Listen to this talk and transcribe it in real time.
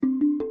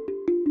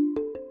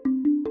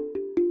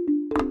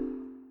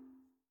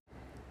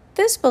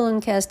This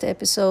Ballooncast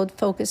episode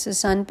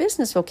focuses on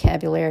business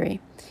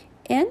vocabulary,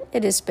 and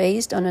it is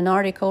based on an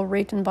article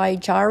written by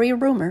Jari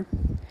Rumer.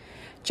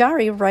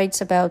 Jari writes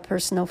about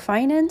personal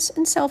finance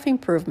and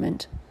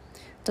self-improvement.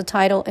 The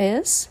title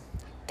is,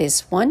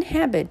 "This One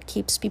Habit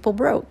Keeps People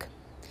Broke,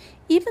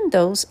 Even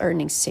Those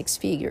Earning Six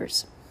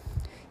Figures."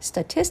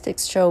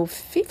 Statistics show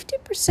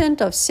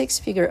 50% of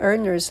six-figure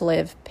earners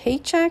live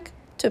paycheck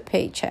to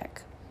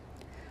paycheck.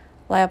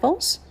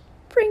 Levels,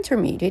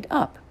 pre-intermediate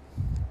up.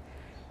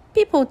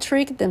 People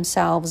trick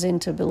themselves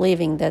into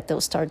believing that they'll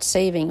start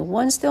saving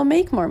once they'll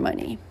make more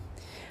money.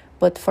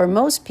 But for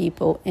most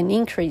people, an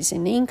increase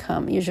in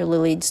income usually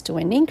leads to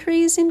an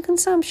increase in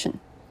consumption.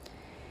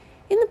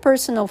 In the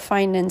personal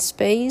finance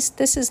space,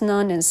 this is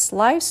known as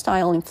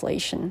lifestyle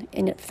inflation,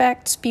 and it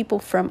affects people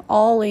from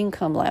all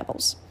income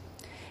levels.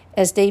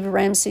 As Dave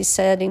Ramsey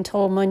said in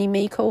Total Money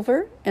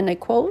Makeover, and I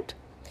quote,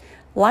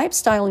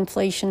 "Lifestyle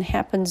inflation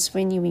happens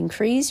when you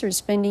increase your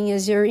spending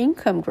as your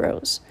income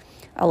grows.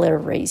 A little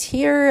raise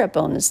here, a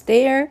bonus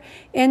there,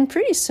 and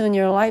pretty soon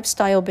your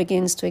lifestyle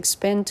begins to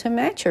expand to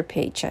match your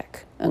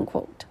paycheck,"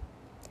 unquote.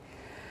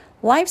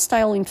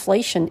 Lifestyle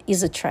inflation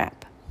is a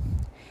trap.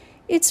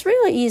 It's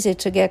really easy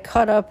to get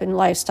caught up in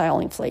lifestyle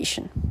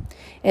inflation.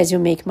 As you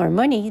make more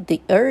money,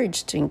 the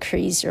urge to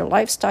increase your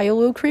lifestyle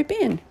will creep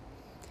in.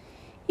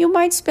 You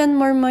might spend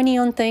more money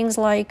on things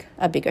like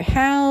a bigger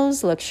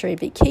house, luxury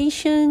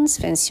vacations,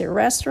 fancier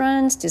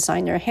restaurants,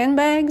 designer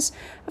handbags,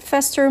 a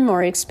faster,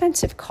 more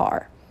expensive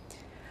car.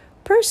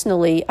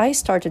 Personally, I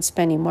started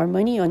spending more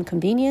money on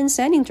convenience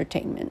and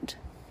entertainment.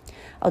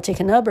 I'll take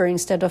an Uber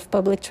instead of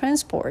public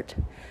transport.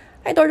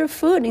 I'd order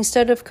food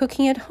instead of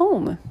cooking at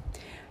home.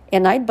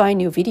 And I'd buy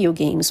new video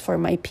games for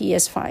my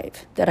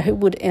PS5 that I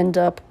would end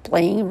up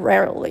playing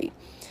rarely.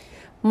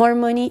 More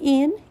money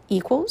in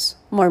equals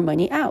more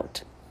money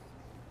out.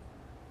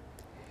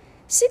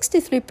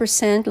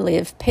 63%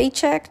 live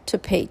paycheck to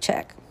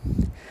paycheck.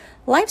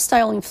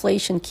 Lifestyle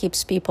inflation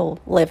keeps people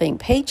living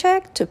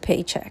paycheck to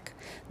paycheck,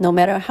 no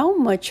matter how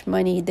much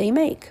money they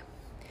make.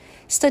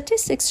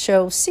 Statistics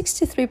show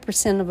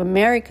 63% of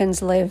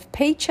Americans live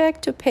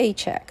paycheck to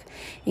paycheck,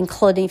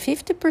 including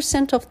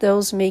 50% of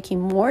those making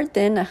more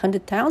than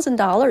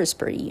 $100,000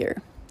 per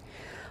year.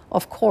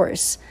 Of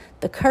course,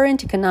 the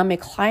current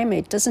economic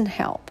climate doesn't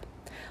help,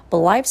 but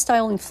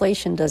lifestyle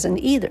inflation doesn't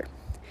either.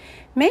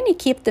 Many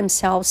keep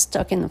themselves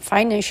stuck in a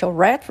financial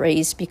rat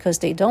race because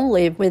they don't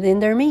live within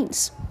their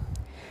means.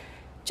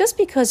 Just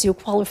because you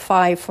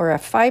qualify for a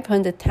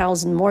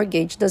 $500,000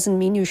 mortgage doesn't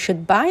mean you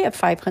should buy a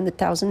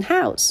 $500,000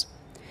 house.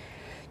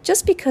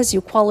 Just because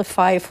you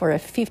qualify for a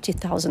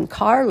 $50,000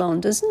 car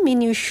loan doesn't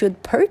mean you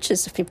should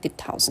purchase a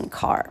 $50,000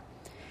 car.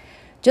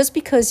 Just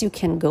because you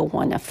can go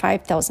on a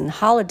 $5,000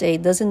 holiday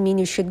doesn't mean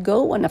you should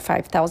go on a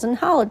 $5,000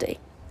 holiday.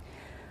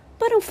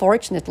 But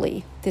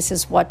unfortunately, this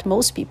is what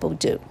most people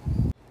do.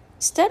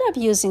 Instead of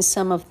using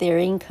some of their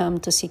income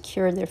to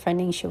secure their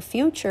financial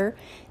future,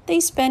 they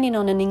spend it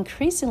on an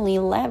increasingly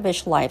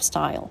lavish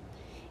lifestyle.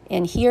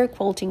 And here,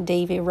 quoting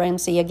Dave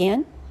Ramsey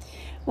again,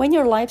 "When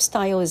your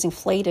lifestyle is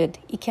inflated,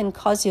 it can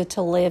cause you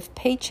to live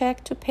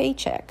paycheck to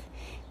paycheck,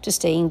 to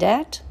stay in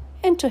debt,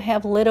 and to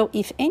have little,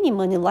 if any,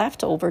 money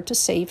left over to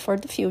save for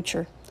the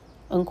future,"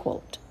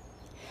 unquote.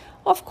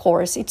 Of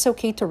course, it's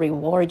okay to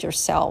reward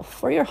yourself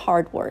for your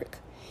hard work.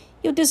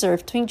 You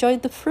deserve to enjoy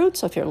the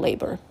fruits of your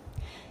labor.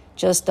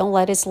 Just don't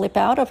let it slip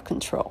out of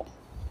control.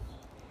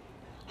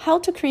 How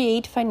to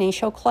create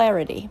financial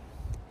clarity.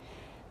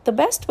 The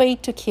best way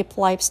to keep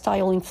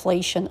lifestyle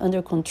inflation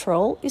under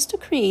control is to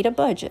create a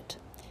budget.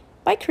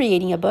 By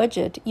creating a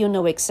budget, you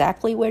know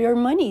exactly where your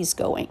money is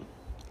going.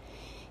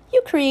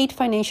 You create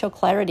financial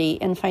clarity,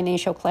 and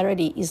financial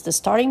clarity is the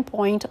starting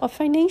point of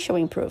financial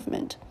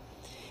improvement.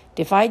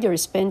 Divide your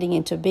spending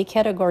into big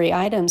category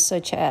items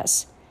such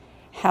as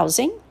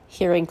housing,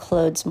 here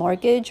includes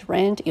mortgage,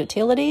 rent,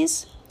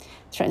 utilities.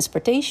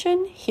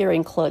 Transportation, here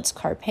includes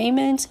car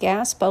payments,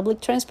 gas, public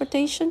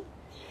transportation.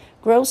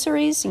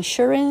 Groceries,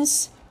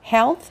 insurance,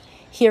 health,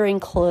 here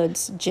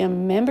includes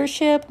gym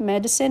membership,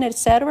 medicine,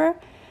 etc.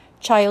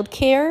 Child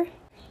care,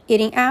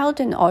 eating out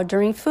and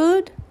ordering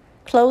food,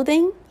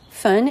 clothing,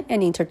 fun,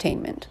 and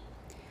entertainment.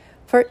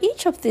 For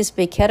each of these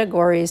big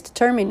categories,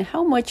 determine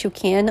how much you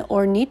can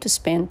or need to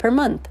spend per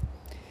month.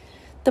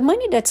 The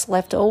money that's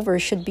left over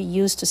should be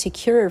used to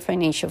secure your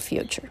financial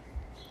future.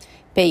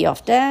 Pay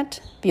off debt,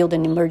 build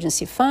an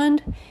emergency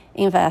fund,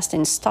 invest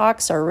in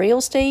stocks or real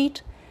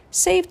estate,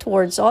 save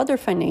towards other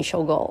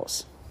financial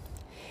goals.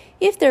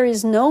 If there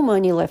is no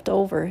money left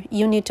over,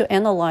 you need to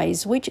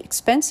analyze which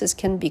expenses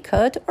can be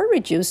cut or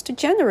reduced to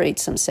generate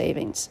some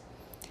savings.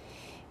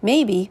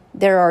 Maybe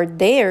there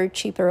are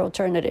cheaper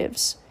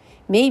alternatives.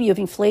 Maybe you've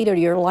inflated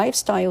your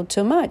lifestyle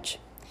too much.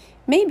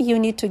 Maybe you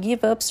need to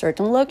give up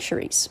certain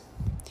luxuries.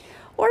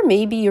 Or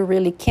maybe you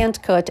really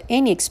can't cut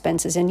any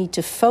expenses and need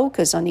to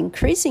focus on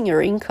increasing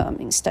your income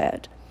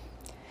instead.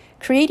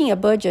 Creating a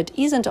budget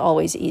isn't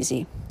always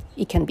easy.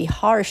 It can be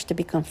harsh to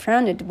be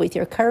confronted with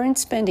your current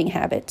spending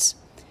habits.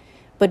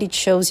 But it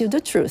shows you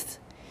the truth,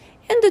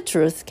 and the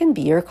truth can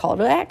be your call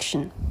to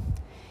action.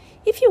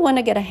 If you want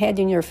to get ahead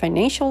in your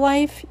financial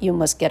life, you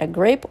must get a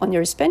grip on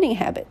your spending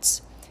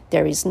habits.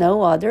 There is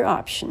no other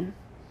option.